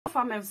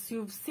farm, as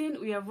you've seen,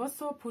 we have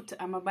also put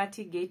a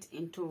Mabati gate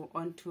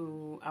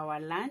onto our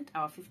land,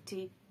 our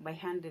 50 by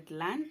 100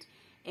 land,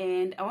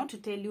 and I want to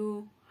tell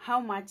you how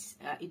much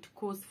it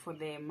costs for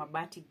the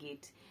Mabati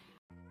gate.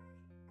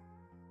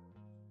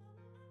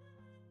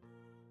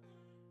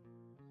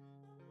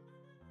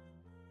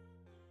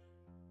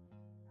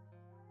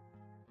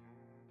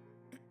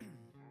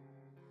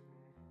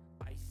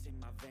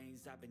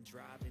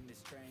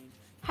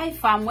 Hi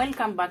fam,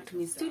 welcome back to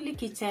Miss Tully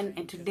Kitchen,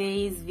 and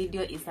today's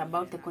video is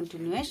about the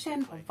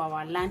continuation of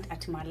our land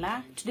at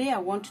Mala. Today I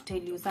want to tell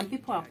you, some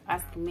people have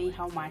asked me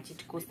how much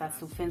it costs us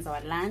to fence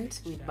our land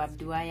with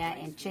barbed wire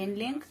and chain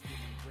link,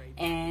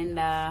 and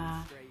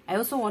I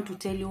also want to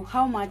tell you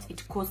how much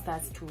it costs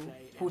us to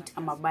put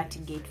a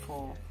Mabati gate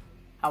for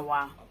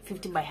our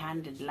 50 by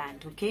 100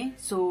 land. Okay,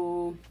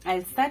 so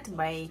I'll start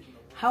by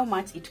how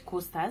much it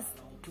costs us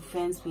to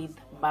fence with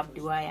barbed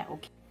wire.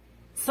 Okay,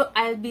 so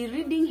I'll be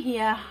reading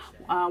here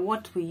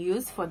what we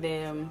use for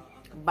the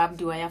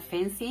barbed wire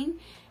fencing,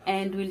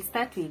 and we'll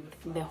start with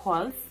the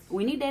holes.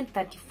 We needed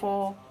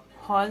 34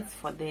 holes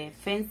for the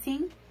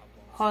fencing.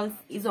 Holes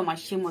hizo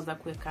mashimo za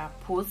kuweka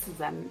posts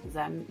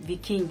za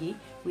vikingi,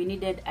 we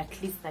needed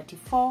at least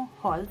 34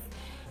 holes,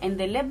 and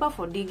the labor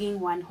for digging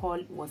one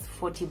hole was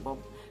 40 bob.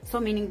 So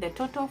meaning the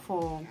total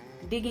for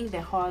digging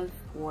the holes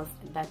was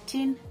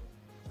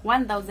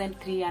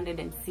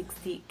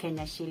 1,360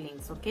 Kenya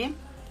shillings. Okay,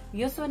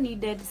 we also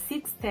needed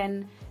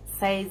 610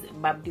 size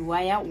barbed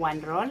wire,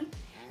 one roll,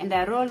 and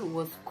a roll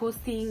was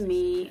costing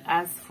me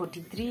as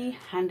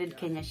 4,300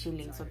 Kenya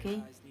shillings.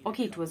 Okay,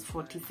 it was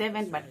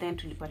 47, but then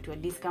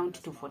tulipatiwa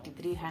discount to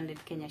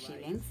 4,300 Kenya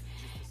shillings.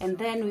 And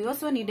then we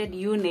also needed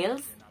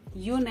U-nails.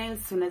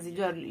 U-nails,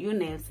 unazijua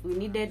U-nails, we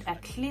needed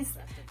at least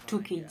 2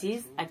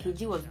 kgs. A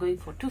kg was going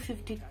for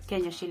 250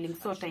 Kenya shillings,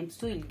 so times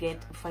 2 you'll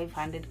get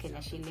 500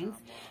 Kenya shillings.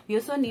 We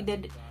also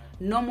needed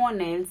normal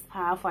nails,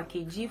 half a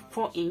kg,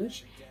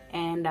 4-inch,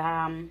 and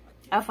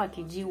half a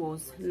kg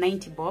was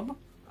 90 bob.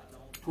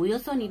 We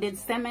also needed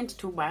cement,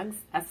 2 bags.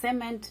 A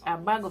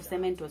bag of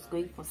cement was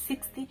going for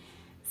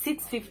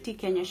 650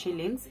 Kenya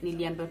shillings.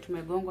 Niliambiwa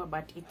tumegongwa,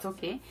 but it's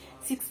okay.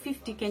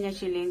 650 Kenya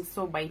shillings,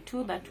 so by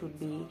 2 that would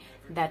be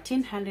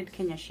 1,300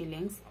 Kenya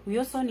shillings. We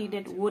also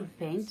needed wood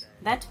paint.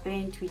 That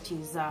paint which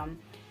is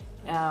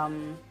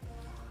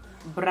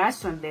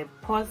brushed on the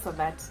pole so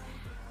that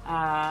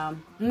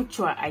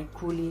mchwa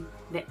haikuli,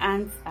 the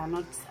ants are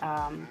not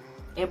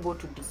able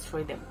to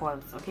destroy the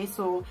poles. Okay,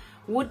 so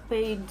wood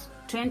paint,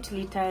 20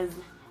 liters.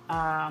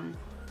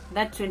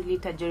 That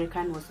 20-liter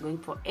jerrycan was going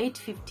for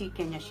 850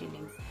 Kenya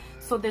shillings.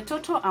 So the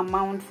total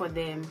amount for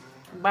the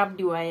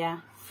barbed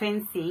wire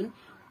fencing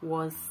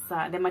was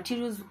the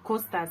materials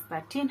cost us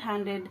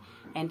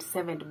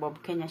 1,370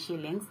 bob Kenya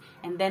shillings,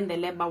 and then the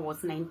labor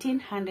was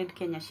 1,900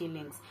 Kenya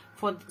shillings.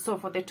 So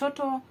for the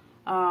total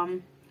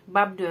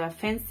barbed wire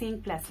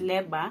fencing plus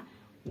labor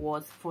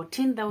was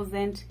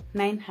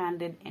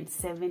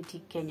 14,970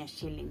 Kenya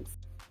shillings.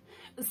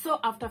 So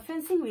after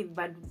fencing with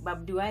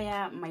barbed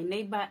wire, my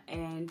neighbor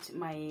and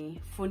my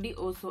fundi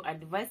also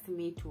advised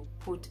me to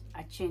put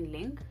a chain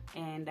link,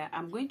 and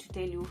I'm going to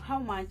tell you how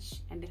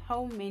much and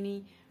how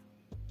many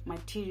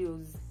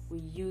materials we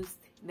used,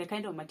 the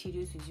kind of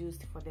materials we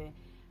used for the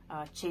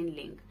chain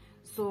link.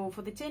 So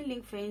for the chain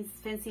link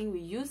fencing, we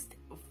used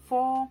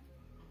 4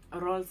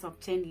 rolls of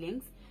chain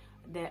links.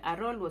 A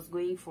roll was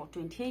going for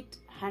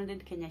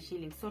 2,800 Kenya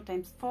shillings, so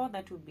times 4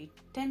 that would be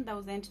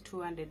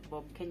 10,200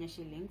 bob Kenya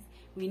shillings.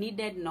 We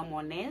needed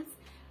normal nails,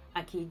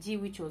 a kg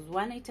which was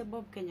 180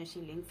 bob Kenya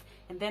shillings,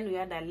 and then we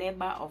had a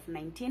labor of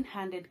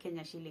 1,900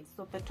 Kenya shillings.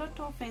 So the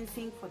total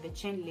fencing for the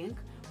chain link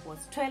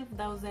was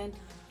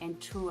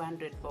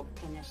 12,200 bob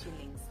Kenya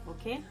shillings.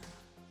 Okay,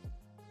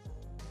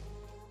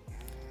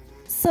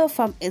 so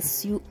from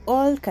as you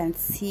all can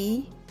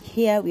see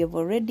here, we have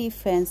already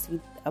fenced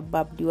with a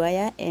barbed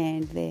wire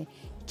and the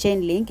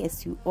chain link.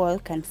 As you all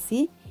can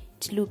see,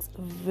 it looks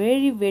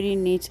very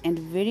neat and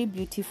very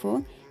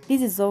beautiful.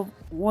 This is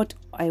what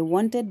I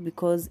wanted,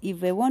 because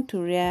if I want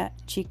to rear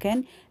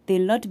chicken,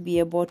 they'll not be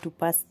able to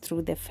pass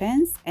through the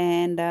fence,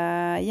 and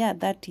yeah,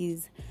 that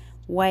is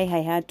why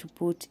I had to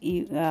put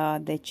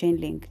the chain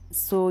link.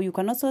 So you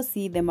can also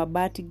see the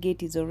Mabati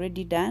gate is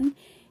already done.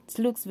 It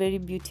looks very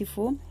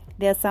beautiful.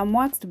 There are some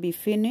works to be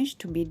finished,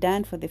 to be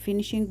done for the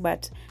finishing,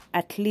 but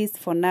at least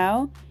for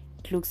now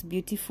it looks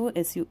beautiful,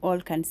 as you all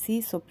can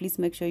see. So please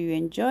make sure you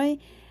enjoy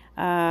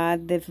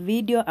the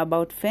video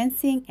about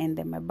fencing and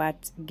the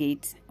Mabati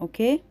gate.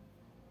 Okay,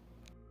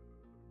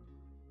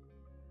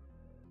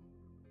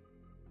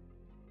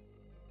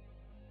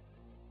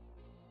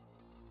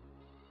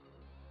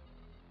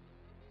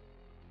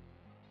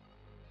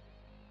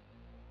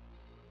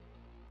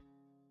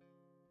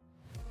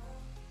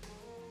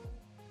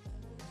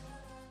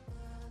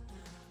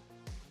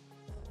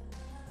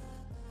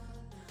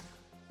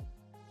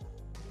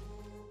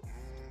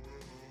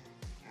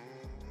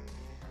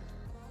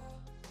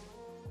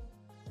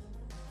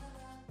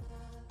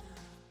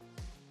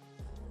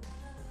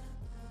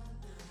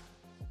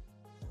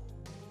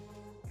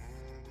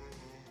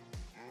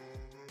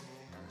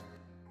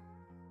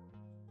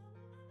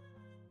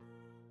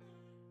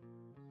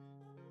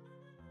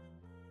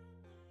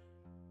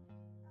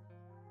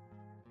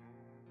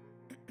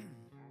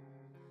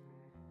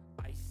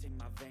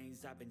 my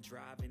veins, I've been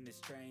driving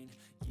this train.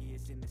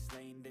 Years in this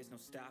lane, there's no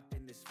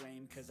stopping this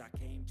flame. Cause I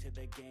came to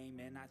the game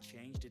and I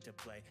changed it to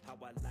play how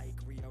I like,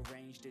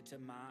 rearranged it to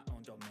my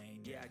own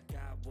domain. Yeah, I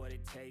got what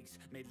it takes,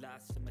 made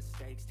lots of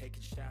mistakes,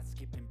 taking shots,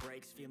 skipping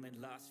breaks, feeling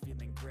lost,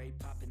 feeling great,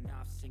 popping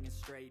off, singing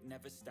straight,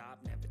 never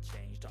stopped, never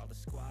changed. All the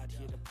squad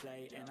here to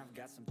play, and I've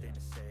got something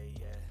to say,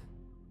 yeah.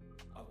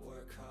 I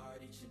work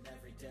hard each and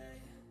every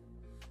day,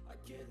 I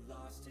get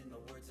lost in the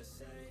words I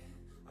say.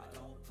 I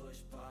don't push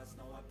pause,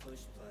 no, I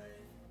push play.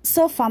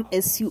 So far,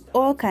 as you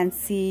all can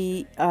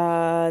see,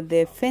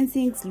 the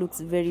fencing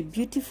looks very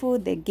beautiful.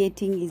 The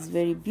gating is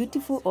very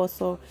beautiful.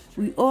 Also,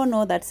 we all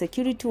know that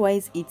security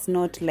wise it's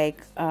not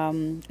like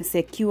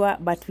secure,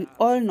 but we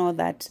all know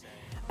that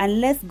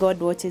unless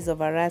God watches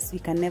over us, we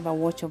can never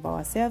watch over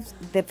ourselves.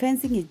 The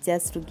fencing is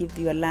just to give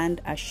your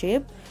land a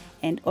shape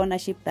and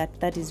ownership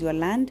that is your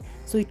land.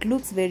 So it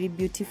looks very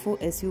beautiful,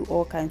 as you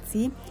all can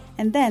see.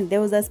 And then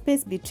there was a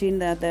space between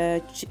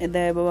the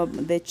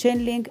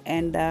chain link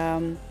and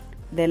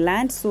the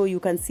land, so you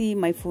can see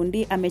my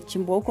fundi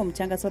amechimba huko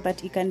mchanga so that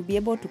he can be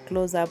able to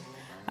close up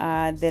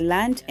the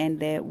land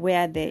and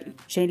where the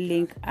chain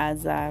link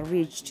has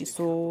reached.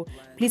 So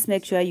please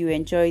make sure you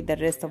enjoy the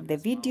rest of the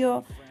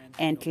video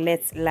and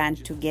let's learn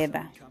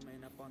together.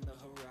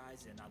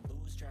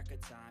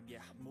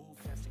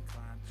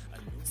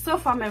 So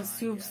far,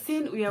 as you've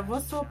seen, we have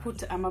also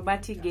put a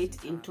Mabati gate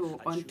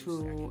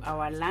onto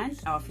our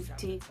land, our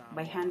 50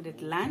 by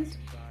 100 land,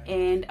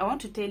 and I want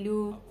to tell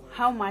you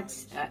how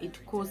much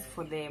it costs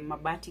for the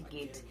Mabati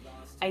gate.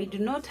 I do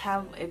not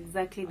have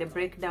exactly the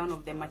breakdown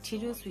of the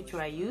materials which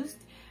were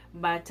used,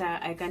 but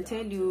I can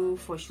tell you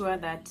for sure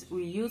that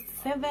we used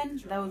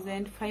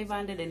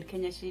 7,500 and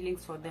Kenya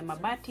shillings for the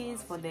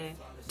Mabatis, for the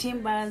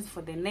timbers,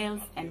 for the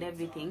nails and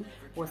everything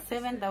was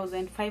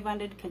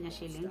 7,500 Kenya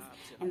shillings,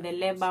 and the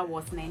labor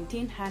was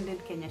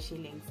 1,900 Kenya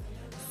shillings.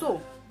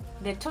 So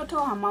the total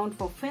amount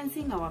for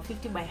fencing our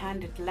 50 by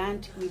 100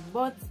 land with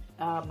both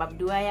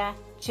barbed wire,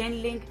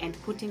 chain link and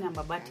putting a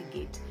Mabati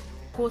gate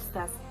cost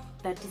us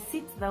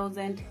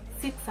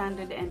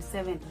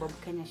 36,607 Bob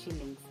Kenya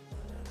shillings.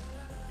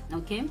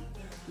 Okay,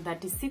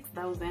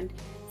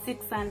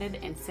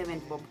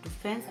 36,607 Bob to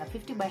fence a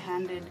 50 by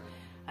 100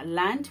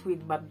 land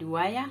with barbed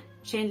wire,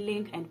 chain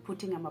link and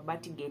putting a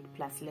Mabati gate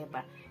plus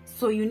labor.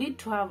 So you need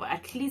to have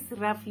at least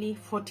roughly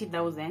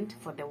 40,000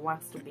 for the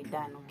works to be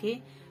done.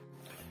 Okay,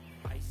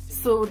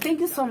 so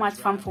thank you so much,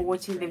 fam, for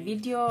watching the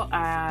video.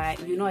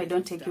 You know I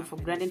don't take you for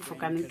granted for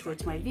coming to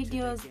watch my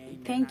videos.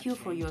 Thank you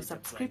for your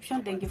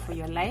subscription, thank you for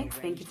your likes,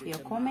 thank you for your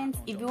comments.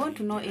 If you want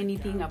to know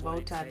anything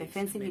about the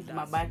fencing with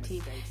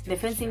Mabati, the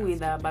fencing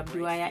with barbed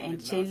wire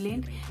and chain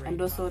link,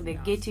 and also the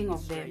gating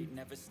of the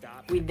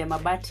with the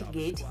Mabati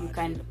gate, you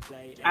can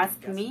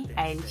ask me.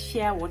 I'll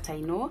share what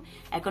I know.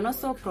 I can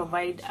also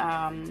provide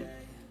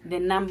the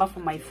number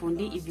for my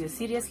fundi if you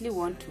seriously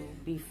want to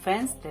be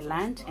fence the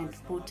land and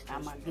put a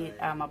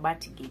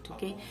Mabati gate.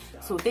 Okay,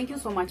 so thank you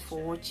so much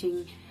for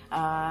watching.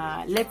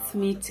 Let's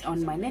meet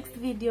on my next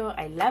video.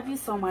 I love you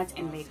so much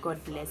and may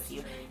God bless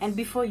you. And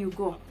before you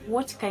go,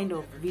 what kind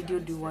of video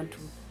do you want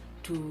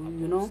to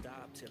you know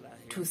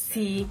to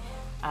see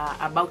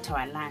about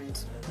our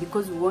land?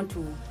 Because we want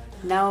to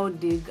now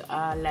dig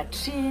a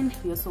latrine,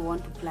 we also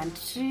want to plant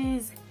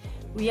trees.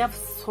 We have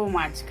so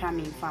much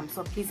coming, fam,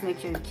 so please make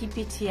sure you keep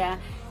it here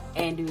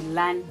and we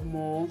learn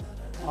more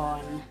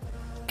on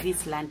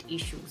this land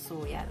issue.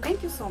 So yeah,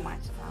 thank you so much,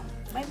 fam.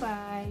 Bye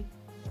bye.